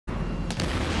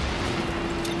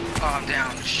Oh, I'm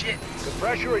down. Shit. The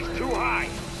pressure is too high.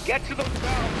 Get to those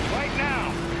valves right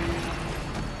now.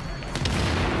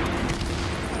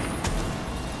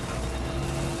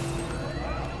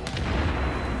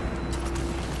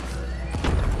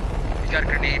 You got a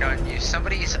grenade on you.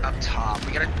 Somebody's up top.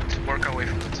 We gotta work our way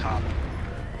from the top.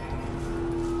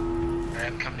 Alright,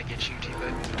 I'm coming to get you,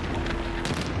 T-Bud.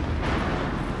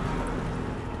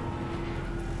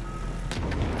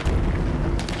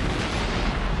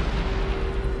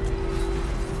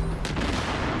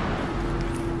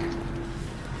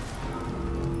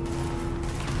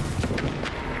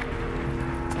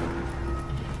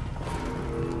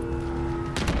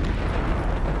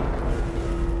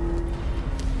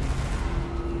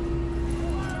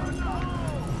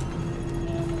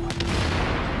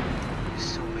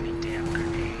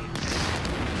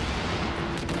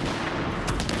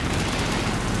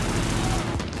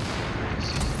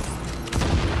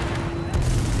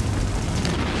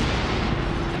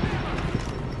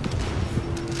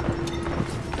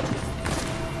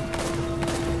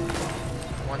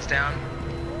 Down.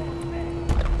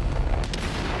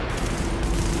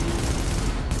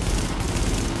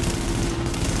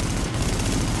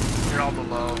 You're all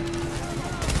below.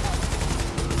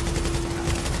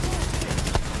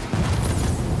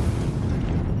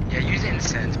 Yeah, use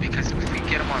incense because if we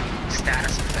get them on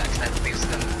status effects, that leaves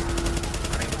them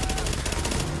running.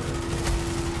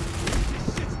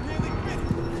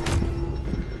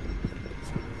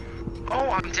 Oh,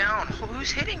 I'm down.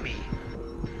 Who's hitting me?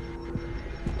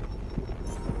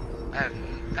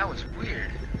 That was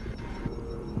weird.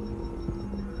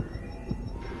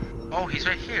 Oh, he's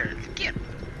right here. Get.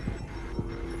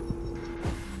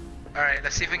 Alright,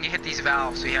 let's see if we can hit these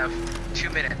valves. We have 2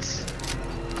 minutes.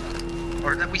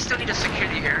 Or we still need to secure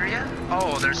the area?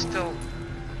 Oh, there's still...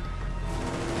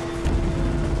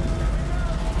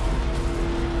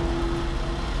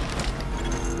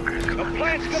 The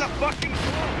plant's gonna fucking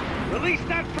blow! Release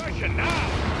that pressure now!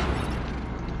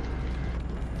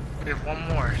 We have one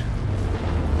more.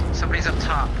 Somebody's up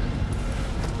top.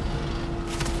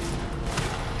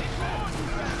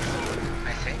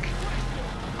 I think.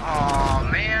 Oh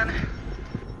man.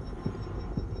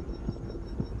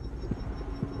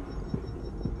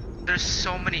 There's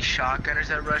so many shotgunners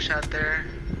that rush out there.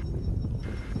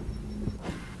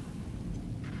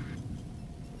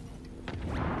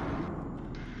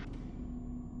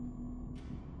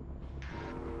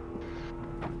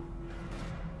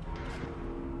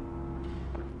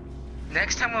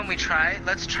 Next time when we try,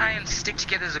 let's try and stick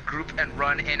together as a group and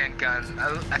run in and gun.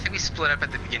 I think we split up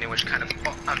at the beginning, which kind of...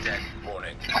 Oh, I'm dead.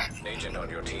 Warning. Agent on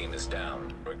your team is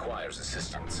down. Requires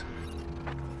assistance.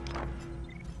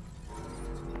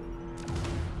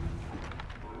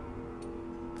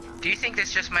 Do you think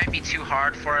this just might be too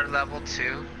hard for our level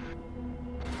 2?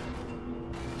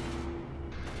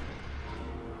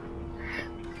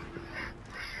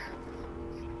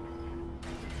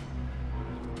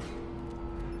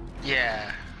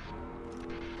 Yeah.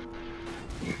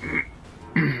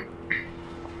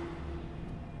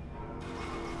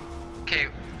 Okay.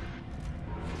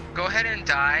 Go ahead and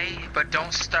die, but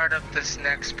don't start up this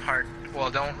next part. Well,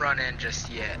 don't run in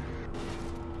just yet.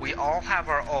 We all have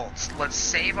our ults. Let's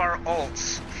save our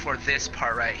ults for this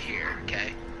part right here,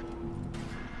 okay?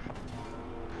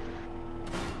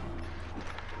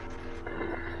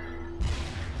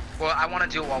 Well, I want to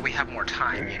do it while we have more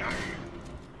time, you know?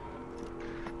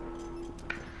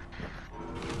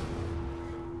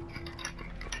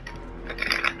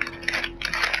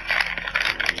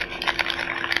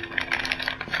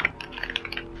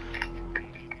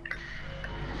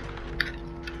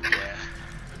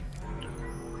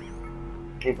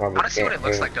 He probably I want to see what can't it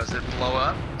looks do. like. Does it blow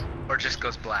up or just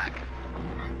goes black?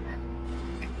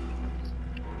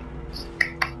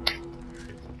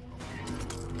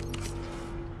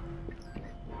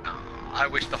 I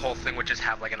wish the whole thing would just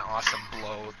have like an awesome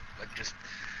blow, like just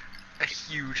a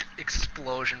huge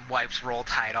explosion wipes Roll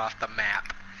Tide off the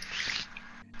map.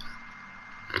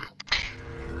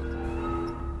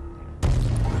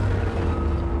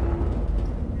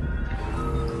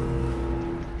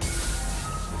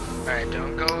 Alright,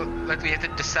 don't go. We have to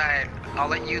decide. I'll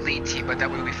let you lead, T, but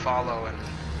that way we follow and.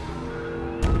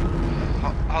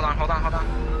 Hold on.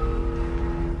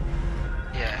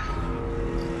 Yeah.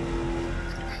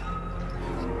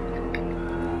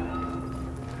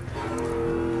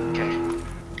 Okay.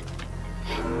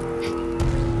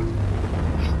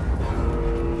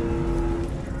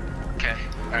 Okay,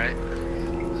 alright.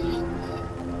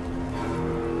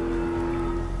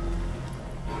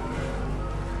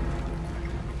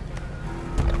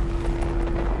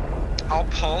 I'll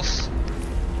pulse.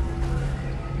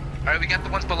 Alright, we got the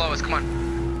ones below us, come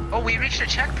on. Oh, we reached a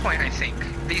checkpoint, I think.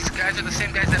 These guys are the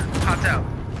same guys that popped out.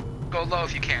 Go low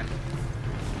if you can.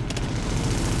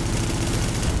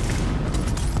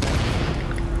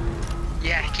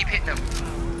 Yeah, keep hitting them.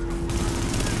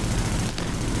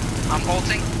 I'm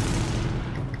ulting.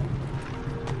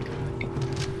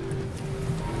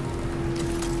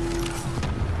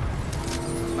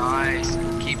 Nice.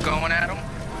 Keep going at them.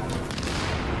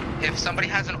 If somebody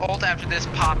has an ult after this,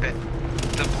 pop it.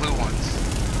 The blue ones.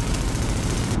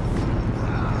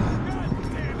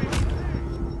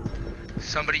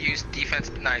 Somebody used defense.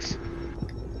 Nice.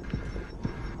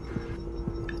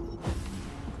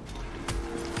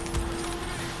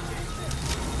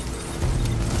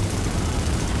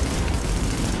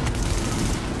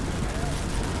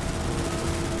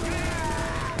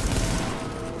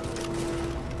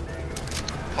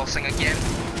 Pulsing again.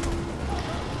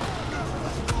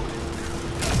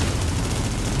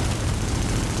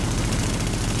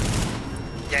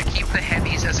 Yeah, keep the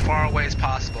heavies as far away as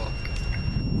possible.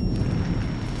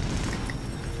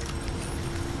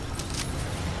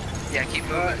 Yeah, keep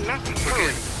moving. Not in We're hurry,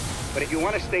 good. but if you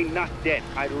want to stay not dead,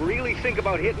 I'd really think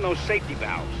about hitting those safety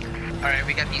valves. Alright,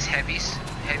 we got these heavies.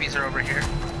 Heavies are over here.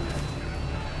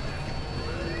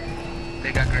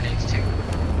 They got grenades too.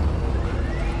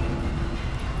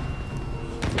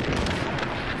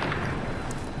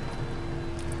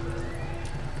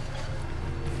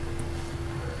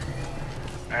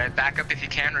 Alright, back up if you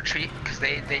can, retreat, because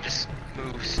they just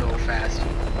move so fast.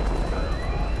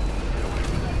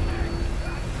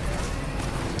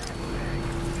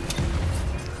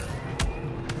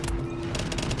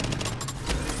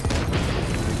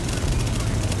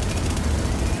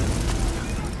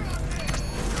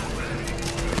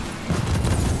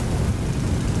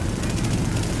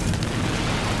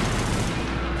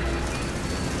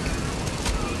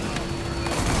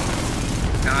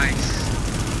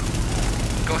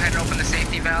 Nice. Go ahead and open the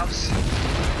safety valves.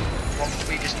 Well,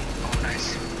 we just... Oh,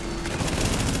 nice.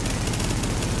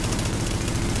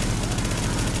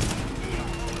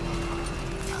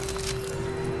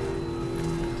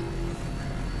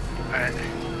 Alright.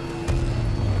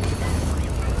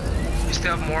 We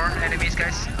still have more enemies,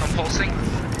 guys. I'm pulsing.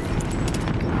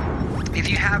 If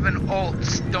you have an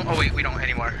ult, don't... Oh, wait, we don't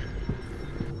anymore.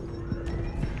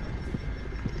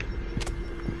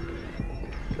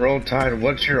 Roll Tide,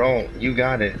 what's your ult? You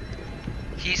got it.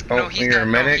 He's Oh, no, he's you're got a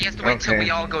no, medic? he has to wait till Okay.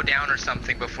 we all go down or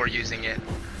something before using it.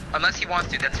 Unless he wants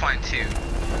to, that's fine too.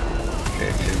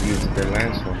 Okay, should use the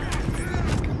last one.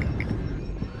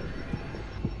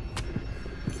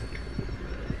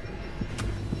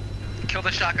 Kill the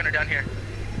shotgunner down here.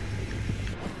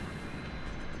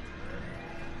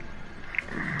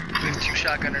 We have 2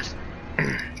 shotgunners.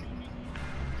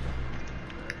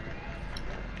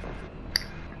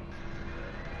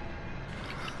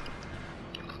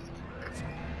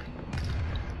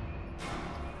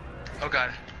 Oh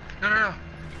god. No, no, no.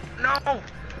 No!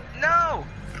 No!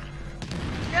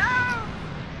 No!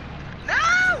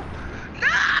 No!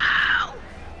 No!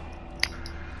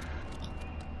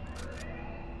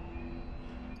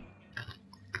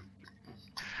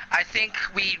 I think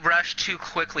we rushed too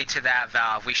quickly to that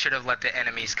valve. We should have let the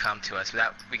enemies come to us.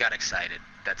 We got excited.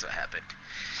 That's what happened.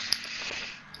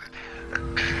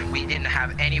 We didn't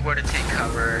have anywhere to take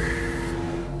cover.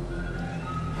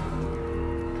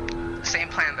 Same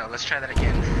plan though, let's try that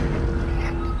again.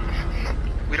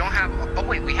 We don't have, oh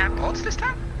wait, we have ults this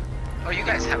time? Oh, you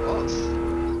guys have ults.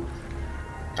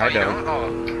 I you don't. Oh,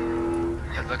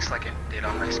 it looks like it did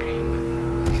on my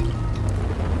screen.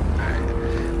 Alright,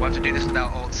 we'll have to do this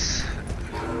without ults.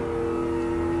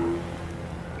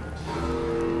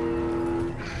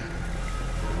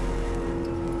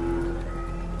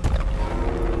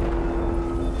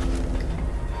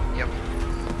 Yep.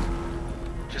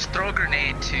 Just throw a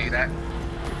grenade to that.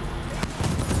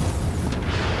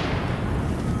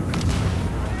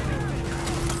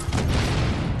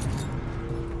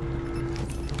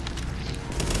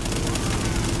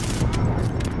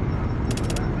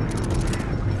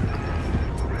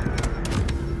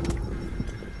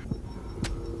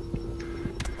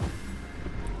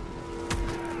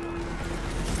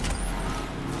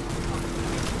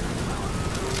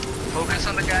 Focus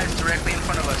on the guys directly in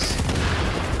front of us.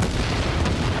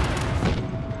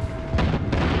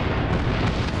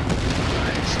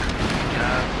 Nice. Good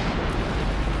job.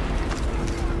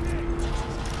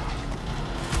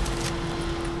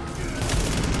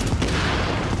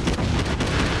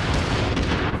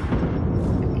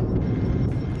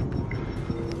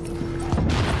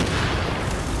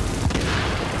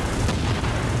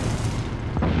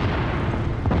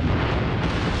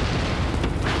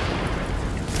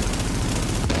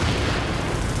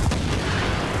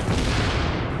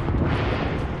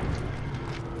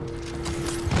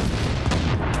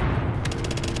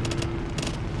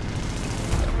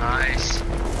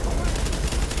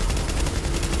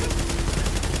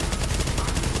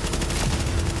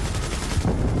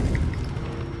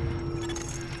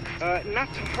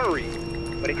 Not to hurry,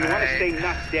 but if you want to stay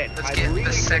not dead, Let's I get really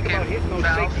the think second about hitting those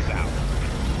valve. safety valves.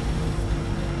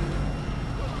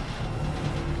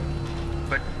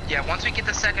 But yeah, once we get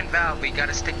the second valve, we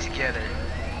gotta stick together.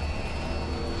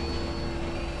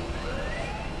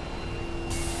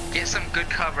 Get some good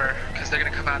cover, because they're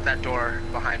gonna come out that door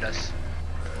behind us.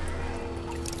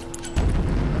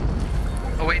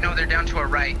 Oh wait, no, they're down to our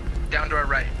right. Down to our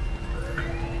right.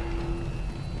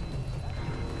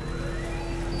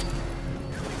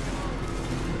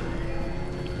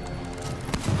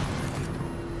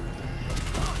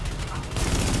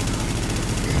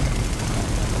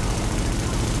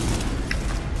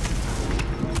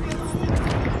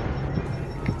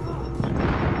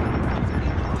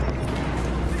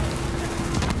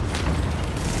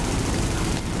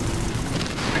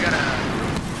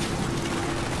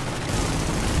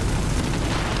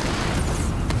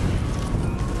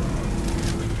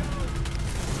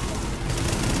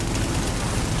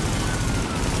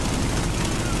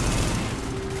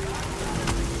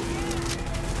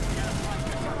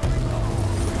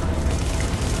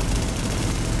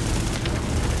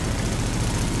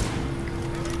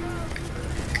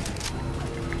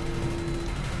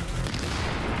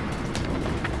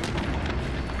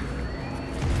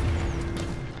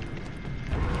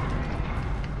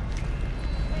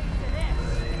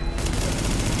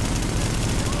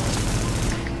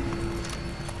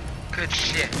 Good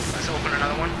shit. Let's open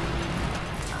another one.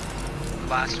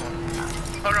 Last one.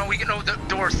 Oh no, we can know the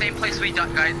door. Same place we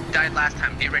died last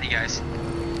time. Get ready, guys.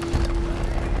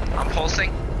 I'm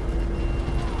pulsing.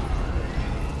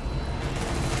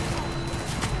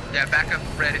 Yeah, back up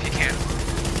red if you can.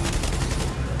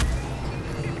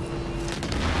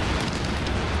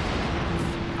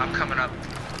 I'm coming up.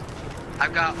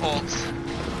 I've got ults.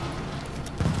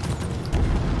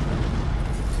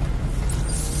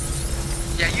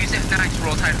 Yeah, use it. Nice,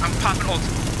 roll tide. I'm popping ult.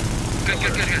 Good.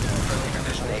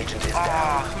 Division agent is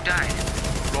down. Who died?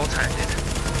 Roll tide did.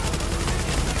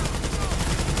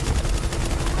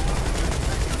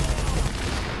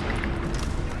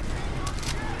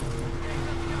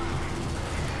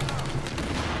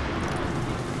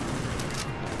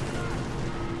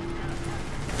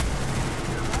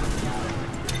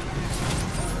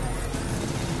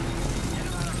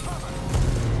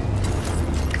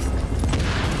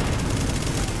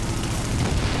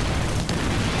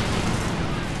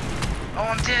 Oh,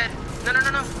 I'm dead. No.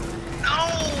 No!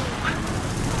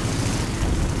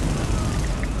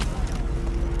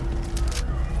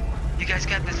 You guys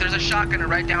got this. There's a shotgunner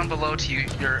right down below to you,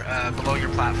 below your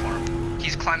platform.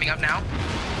 He's climbing up now.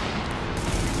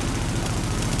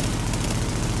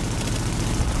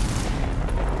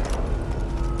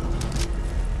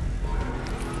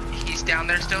 He's down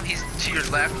there still. He's to your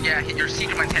left. Yeah, your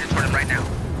seat mine's headed toward him right now.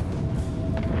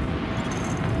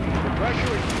 The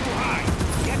pressure is too high.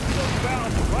 Get to those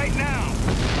valves right now.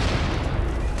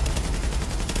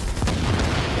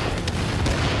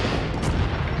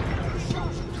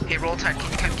 Hey, roll tide,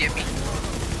 can you come get me?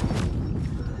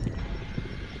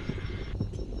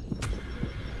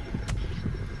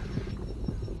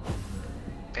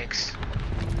 Thanks.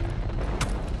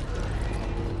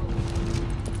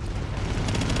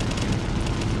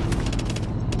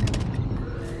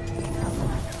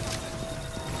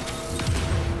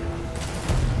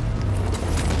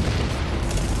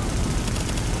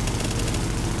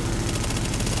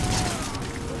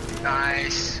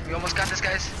 Nice. We almost got this,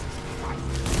 guys.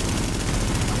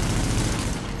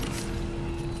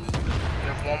 We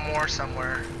have one more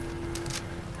somewhere.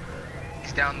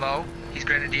 He's down low. He's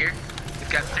Grenadier. We've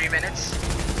got 3 minutes.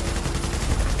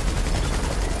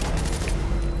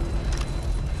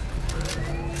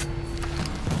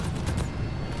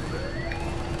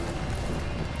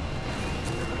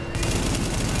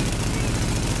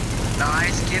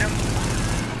 Nice. Get him.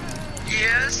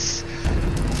 Yes.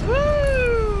 Woo!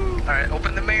 Alright,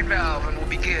 open the main valve and we'll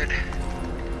be good.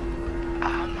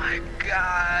 Oh my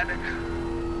god.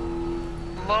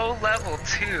 Low level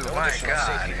 2, my Additional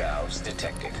god. safety valves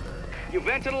detected. You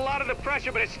vented a lot of the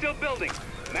pressure, but it's still building.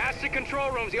 Master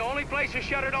control room's the only place to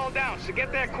shut it all down, so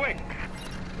get there quick.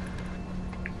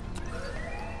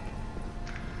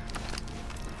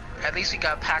 At least we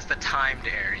got past the timed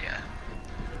area.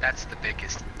 That's the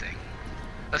biggest thing.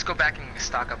 Let's go back and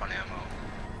stock up on ammo.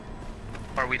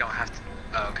 Or we don't have to.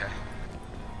 Oh, okay.